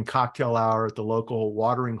enjoying cocktail hour at the local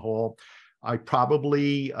watering hole, I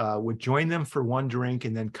probably would join them for one drink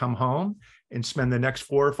and then come home and spend the next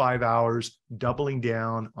 4 or 5 hours doubling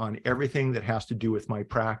down on everything that has to do with my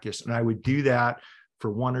practice. And I would do that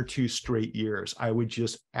for 1 or 2 straight years. I would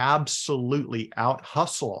just absolutely out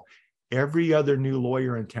hustle every other new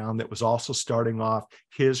lawyer in town that was also starting off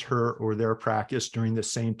his, her, or their practice during the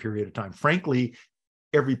same period of time. Frankly,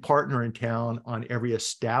 every partner in town on every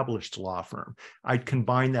established law firm. I'd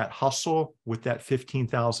combine that hustle with that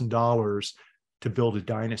 $15,000 to build a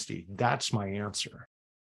dynasty. That's my answer.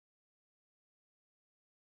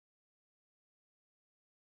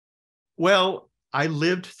 Well, I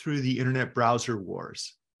lived through the internet browser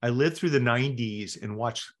wars. I lived through the 90s and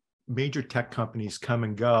watched major tech companies come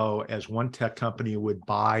and go as one tech company would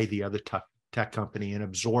buy the other tech company and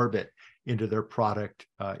absorb it into their product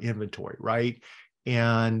inventory, right?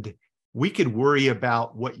 And we could worry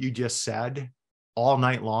about what you just said all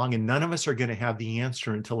night long, and none of us are going to have the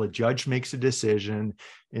answer until a judge makes a decision,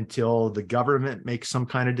 until the government makes some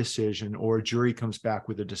kind of decision, or a jury comes back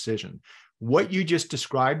with a decision. What you just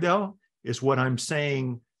described, though, is what I'm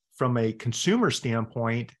saying from a consumer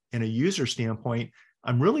standpoint and a user standpoint.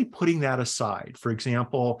 I'm really putting that aside. For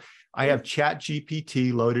example, I have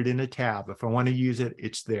ChatGPT loaded in a tab. If I want to use it,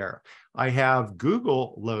 it's there. I have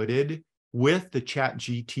Google loaded with the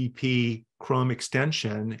ChatGPT Chrome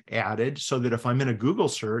extension added so that if I'm in a Google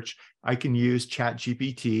search, I can use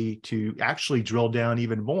ChatGPT to actually drill down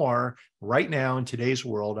even more right now in today's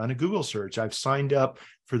world on a Google search. I've signed up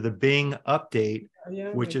for the Bing update,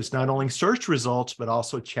 which is not only search results, but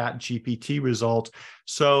also ChatGPT results.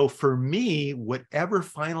 So for me, whatever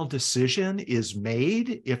final decision is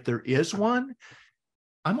made, if there is one,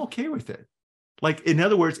 I'm okay with it. Like, in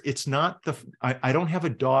other words, it's not I don't have a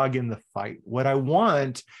dog in the fight. What I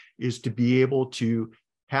want is to be able to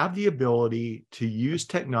have the ability to use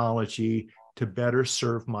technology to better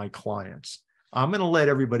serve my clients. I'm going to let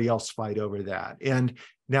everybody else fight over that. And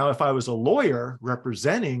now, if I was a lawyer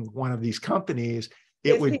representing one of these companies,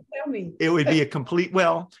 it would be a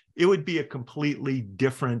completely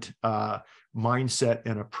different mindset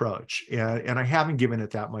and approach. And I haven't given it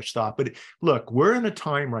that much thought. But look, we're in a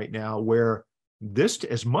time right now where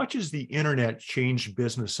as much as the internet changed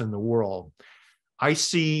business in the world, I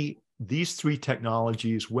see these 3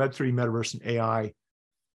 technologies, Web3, Metaverse, and AI,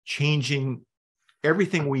 changing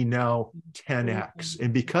everything we know 10x.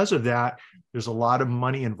 And because of that, there's a lot of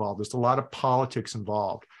money involved. There's a lot of politics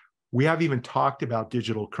involved. We haven't even talked about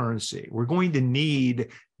digital currency. We're going to need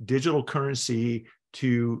digital currency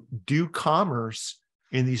to do commerce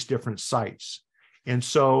in these different sites. And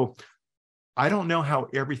so I don't know how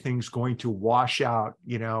everything's going to wash out,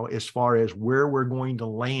 as far as where we're going to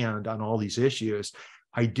land on all these issues.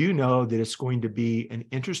 I do know that it's going to be an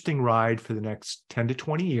interesting ride for the next 10 to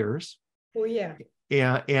 20 years. Oh, yeah.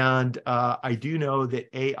 And I do know that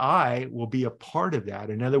AI will be a part of that.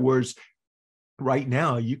 In other words, right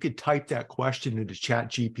now, you could type that question into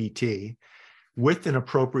ChatGPT with an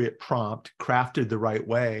appropriate prompt, crafted the right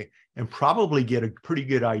way, and probably get a pretty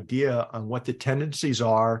good idea on what the tendencies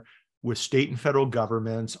are with state and federal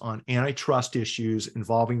governments on antitrust issues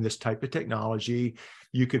involving this type of technology.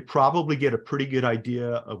 You could probably get a pretty good idea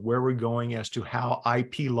of where we're going as to how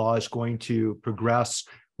IP law is going to progress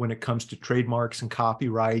when it comes to trademarks and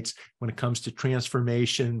copyrights, when it comes to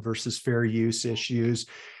transformation versus fair use issues.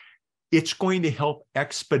 It's going to help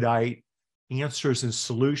expedite answers and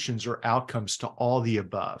solutions or outcomes to all the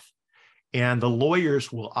above. And the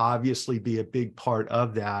lawyers will obviously be a big part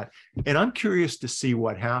of that. And I'm curious to see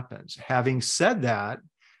what happens. Having said that,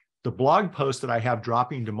 the blog post that I have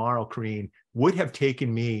dropping tomorrow, Karine, would have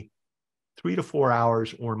taken me 3 to 4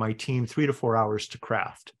 hours, or my team 3 to 4 hours to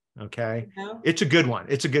craft. Okay. It's a good one.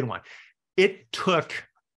 It's a good one. It took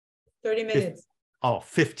 30 minutes.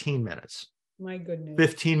 15 minutes. My goodness.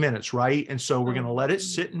 15 minutes, right? And so we're going to let it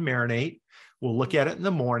sit and marinate. We'll look at it in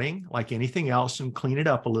the morning, like anything else, and clean it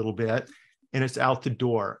up a little bit. And it's out the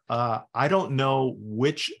door. I don't know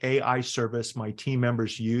which AI service my team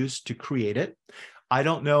members use to create it. I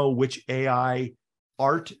don't know which AI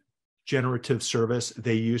art generative service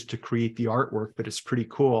they use to create the artwork, but it's pretty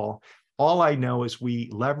cool. All I know is we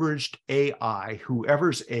leveraged AI,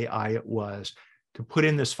 whoever's AI it was, to put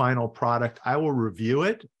in this final product. I will review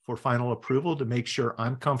it for final approval to make sure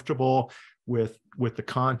I'm comfortable with the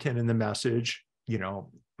content and the message,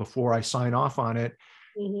 before I sign off on it.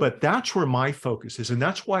 Mm-hmm. But that's where my focus is. And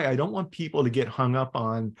that's why I don't want people to get hung up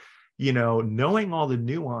on, knowing all the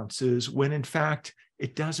nuances when in fact,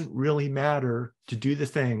 it doesn't really matter to do the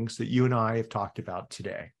things that you and I have talked about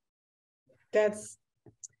today. That's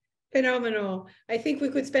phenomenal. I think we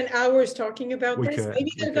could spend hours talking about this.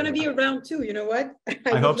 Maybe there's going to be a round 2. You know what?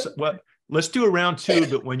 I hope so. Well, let's do a round 2,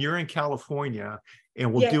 but when you're in California,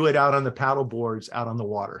 and we'll do it out on the paddle boards out on the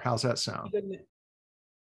water. How's that sound?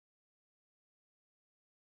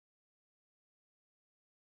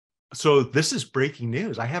 So this is breaking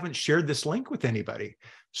news. I haven't shared this link with anybody.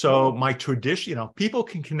 So my tradition, people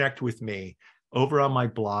can connect with me over on my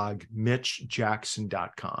blog,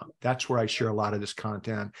 mitchjackson.com. That's where I share a lot of this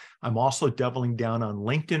content. I'm also doubling down on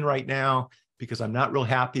LinkedIn right now because I'm not real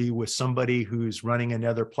happy with somebody who's running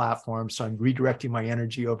another platform. So I'm redirecting my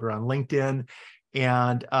energy over on LinkedIn.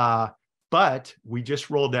 And, but we just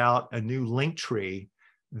rolled out a new link tree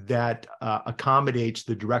that accommodates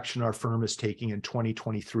the direction our firm is taking in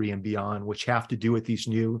 2023 and beyond, which have to do with these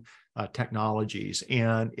new technologies.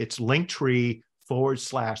 And it's Linktree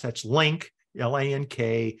 / that's link,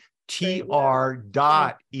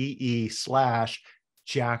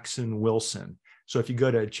 LANKTR.ee/Jackson Wilson. So if you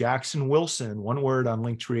go to Jackson Wilson, one word on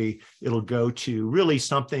Linktree, it'll go to really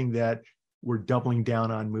something that we're doubling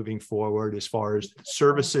down on moving forward as far as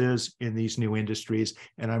services in these new industries.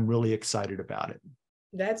 And I'm really excited about it.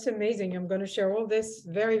 That's amazing. I'm going to share all this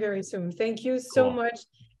very, very soon. Thank you so much.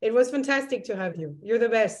 It was fantastic to have you. You're the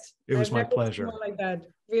best. It was my pleasure. Like that.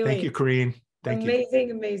 Really. Thank you, Karine. Thank you.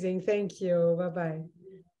 Amazing, amazing. Thank you. Bye-bye.